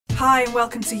Hi and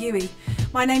welcome to UWE.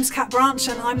 My name's Kat Branch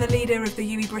and I'm the leader of the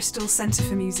UWE Bristol Centre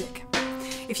for Music.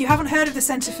 If you haven't heard of the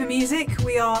Centre for Music,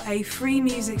 we are a free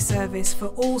music service for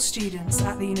all students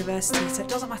at the university, so it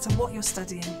doesn't matter what you're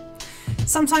studying.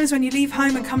 Sometimes when you leave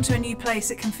home and come to a new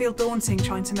place, it can feel daunting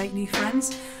trying to make new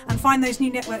friends and find those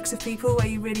new networks of people where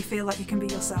you really feel like you can be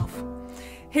yourself.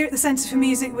 Here at the Centre for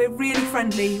Music, we're really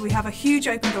friendly, we have a huge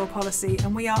open door policy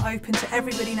and we are open to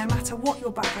everybody no matter what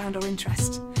your background or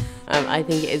interest. I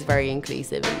think it is very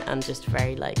inclusive and just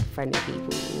very friendly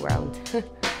people all around. It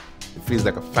feels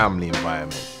like a family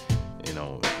environment, you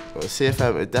know. But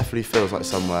CFM, it definitely feels like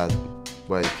somewhere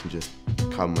where you can just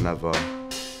come whenever,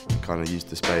 kind of use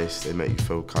the space. They make you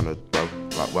feel kind of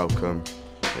welcome,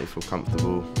 make you feel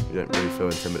comfortable. You don't really feel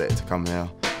intimidated to come here.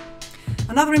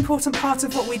 Another important part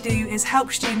of what we do is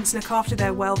help students look after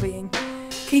their well-being.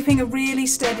 Keeping a really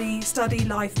steady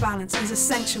study-life balance is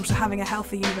essential to having a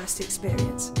healthy university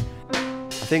experience.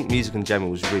 I think music in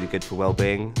general is really good for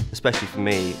well-being, especially for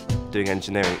me. Doing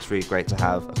engineering, it's really great to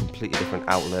have a completely different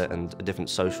outlet and a different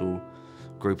social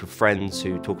group of friends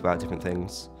who talk about different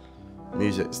things.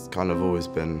 Music's kind of always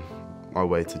been my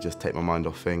way to just take my mind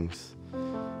off things.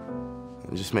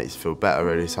 It just makes you feel better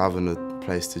really, so having a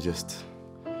place to just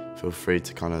feel free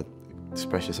to kind of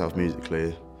express yourself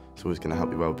musically, it's always going to help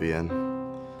your well-being.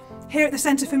 Here at the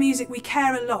Centre for Music we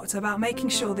care a lot about making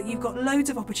sure that you've got loads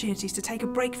of opportunities to take a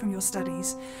break from your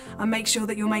studies and make sure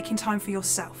that you're making time for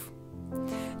yourself.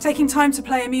 Taking time to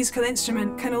play a musical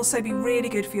instrument can also be really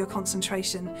good for your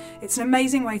concentration. It's an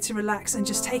amazing way to relax and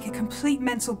just take a complete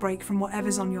mental break from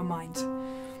whatever's on your mind.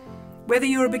 Whether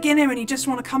you're a beginner and you just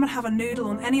want to come and have a noodle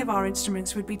on any of our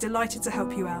instruments, we'd be delighted to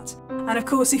help you out. And of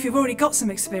course, if you've already got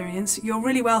some experience, you're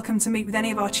really welcome to meet with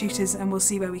any of our tutors and we'll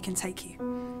see where we can take you.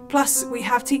 Plus, we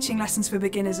have teaching lessons for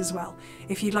beginners as well,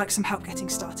 if you'd like some help getting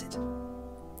started.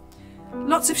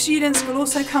 Lots of students will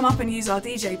also come up and use our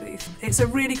DJ booth. It's a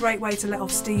really great way to let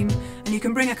off steam, and you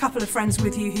can bring a couple of friends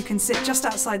with you who can sit just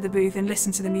outside the booth and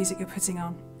listen to the music you're putting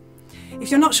on.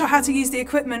 If you're not sure how to use the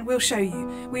equipment, we'll show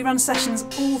you. We run sessions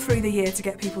all through the year to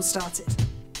get people started.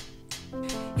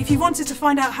 If you wanted to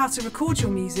find out how to record your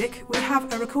music, we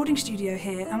have a recording studio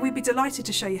here and we'd be delighted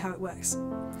to show you how it works.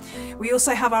 We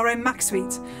also have our own Mac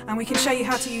suite and we can show you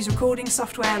how to use recording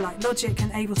software like Logic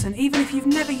and Ableton, even if you've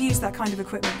never used that kind of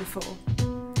equipment before.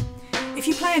 If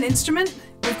you play an instrument,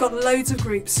 we've got loads of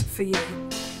groups for you.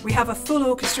 We have a full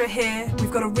orchestra here, we've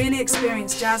got a really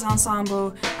experienced jazz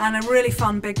ensemble and a really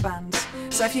fun big band.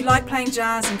 So if you like playing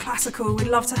jazz and classical, we'd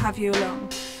love to have you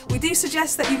along. We do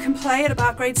suggest that you can play at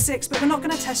about grade 6, but we're not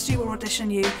going to test you or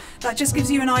audition you. That just gives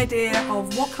you an idea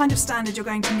of what kind of standard you're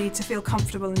going to need to feel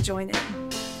comfortable and join in.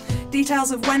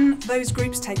 Details of when those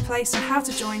groups take place and how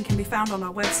to join can be found on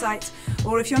our website,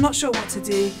 or if you're not sure what to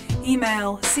do,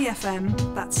 email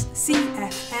CFM, that's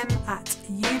CFM at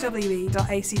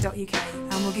uwe.ac.uk,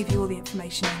 and we'll give you all the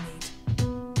information you need.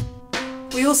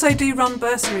 We also do run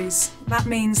bursaries. That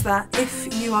means that if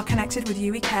you are connected with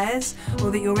UWE Cares or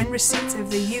that you're in receipt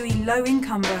of the UWE Low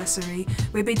Income Bursary,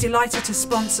 we'd be delighted to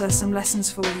sponsor some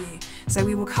lessons for you. So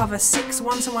we will cover 6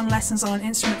 one-to-one lessons on an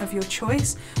instrument of your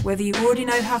choice. Whether you already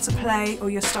know how to play or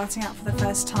you're starting out for the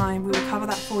first time, we will cover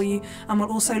that for you and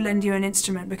we'll also lend you an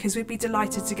instrument because we'd be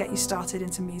delighted to get you started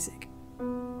into music.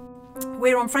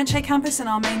 We're on French Hay campus in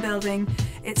our main building.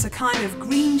 It's a kind of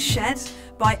green shed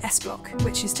by S Block,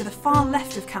 which is to the far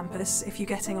left of campus if you're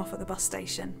getting off at the bus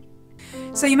station.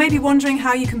 So you may be wondering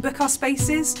how you can book our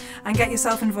spaces and get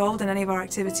yourself involved in any of our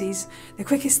activities. The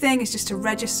quickest thing is just to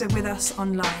register with us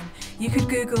online. You could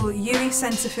Google UWE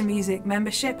Centre for Music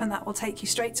membership and that will take you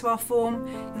straight to our form.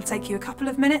 It'll take you a couple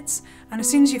of minutes and as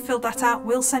soon as you've filled that out,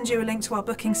 we'll send you a link to our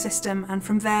booking system and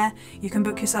from there you can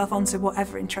book yourself onto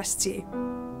whatever interests you.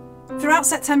 Throughout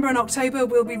September and October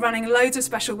we'll be running loads of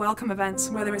special welcome events,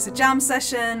 whether it's a jam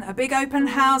session, a big open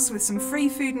house with some free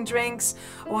food and drinks,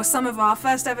 or some of our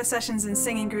first ever sessions in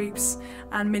singing groups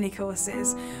and mini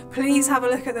courses. Please have a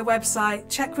look at the website,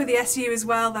 check with the SU as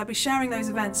well, they'll be sharing those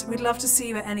events. We'd love to see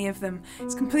you at any of them.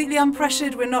 It's completely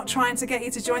unpressured, we're not trying to get you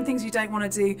to join things you don't want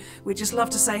to do, we'd just love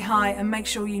to say hi and make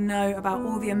sure you know about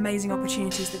all the amazing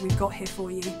opportunities that we've got here for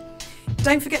you.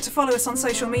 Don't forget to follow us on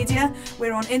social media.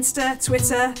 We're on Insta,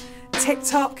 Twitter,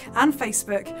 TikTok and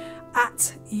Facebook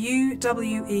at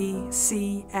UWECFM.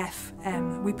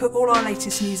 We put all our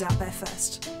latest news out there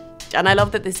first. And I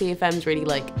love that the CFM's really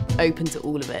open to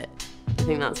all of it. I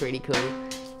think that's really cool.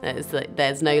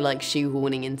 There's no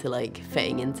shoehorning into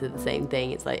fitting into the same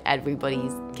thing. It's everybody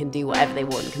can do whatever they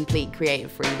want, complete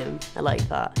creative freedom. I like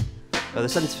that. The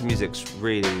Centre for Music's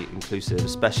really inclusive,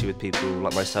 especially with people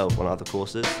like myself on other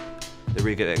courses. They're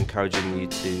really good at encouraging you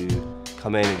to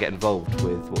come in and get involved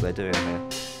with what they're doing here.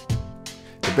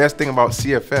 the best thing about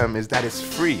CFM is that it's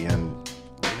free, and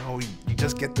you know, you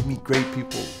just get to meet great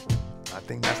people. I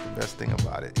think that's the best thing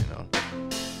about it, you know.